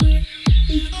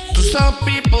some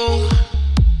people,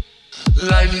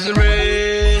 life is a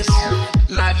race,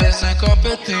 life is a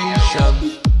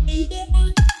competition.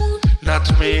 Not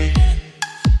to me,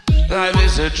 life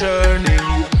is a journey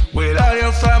with all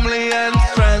your family and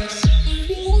friends.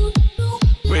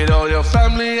 With all your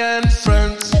family and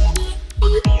friends.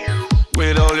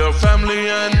 With all your family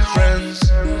and friends.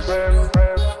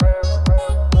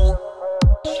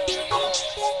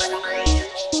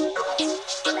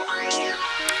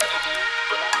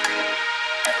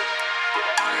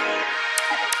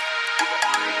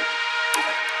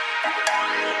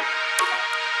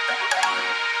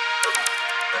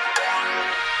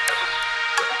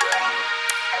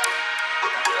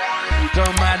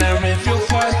 Don't matter if you're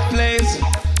first place,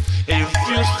 if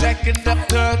you're second or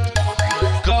third,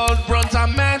 gold, bronze or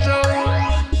medal,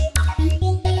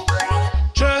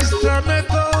 just a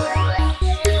medal.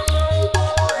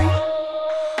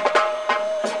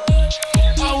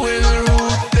 A winner who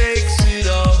takes it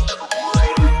all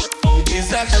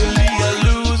is actually a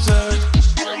loser.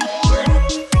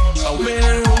 A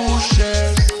winner who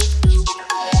shares,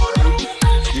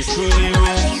 you truly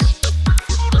win.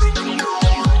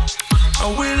 A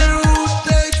winner who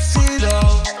takes it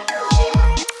all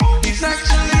is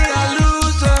actually a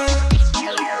loser.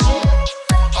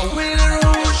 A winner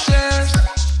who shares,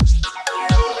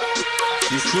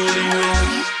 he truly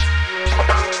wins.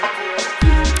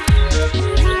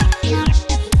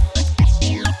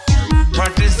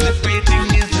 Participating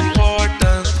is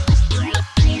important,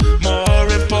 more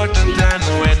important than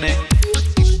winning.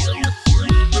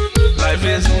 Life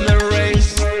isn't a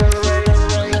race.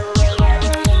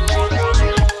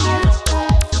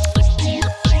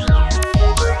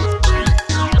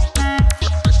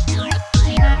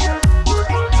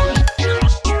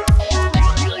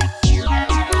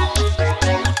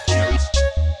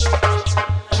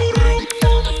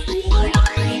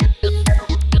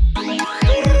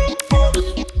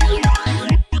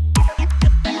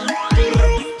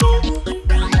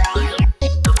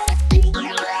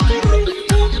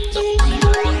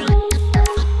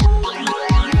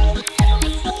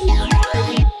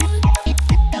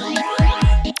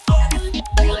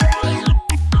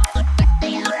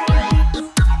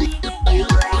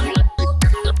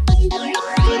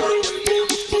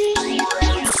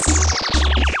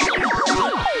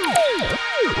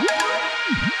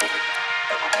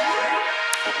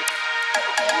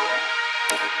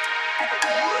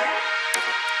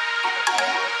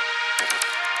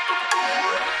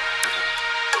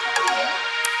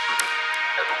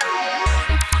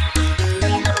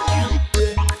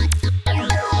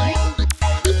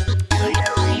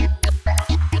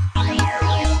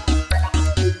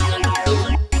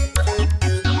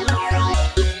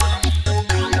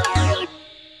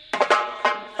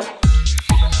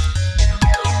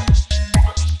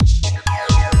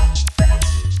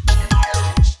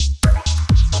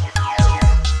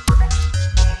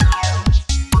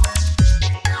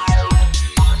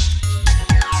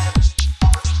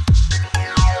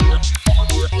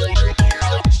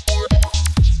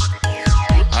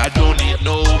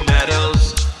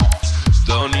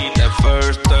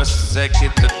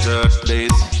 Second to third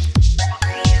place,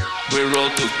 we're all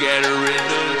together in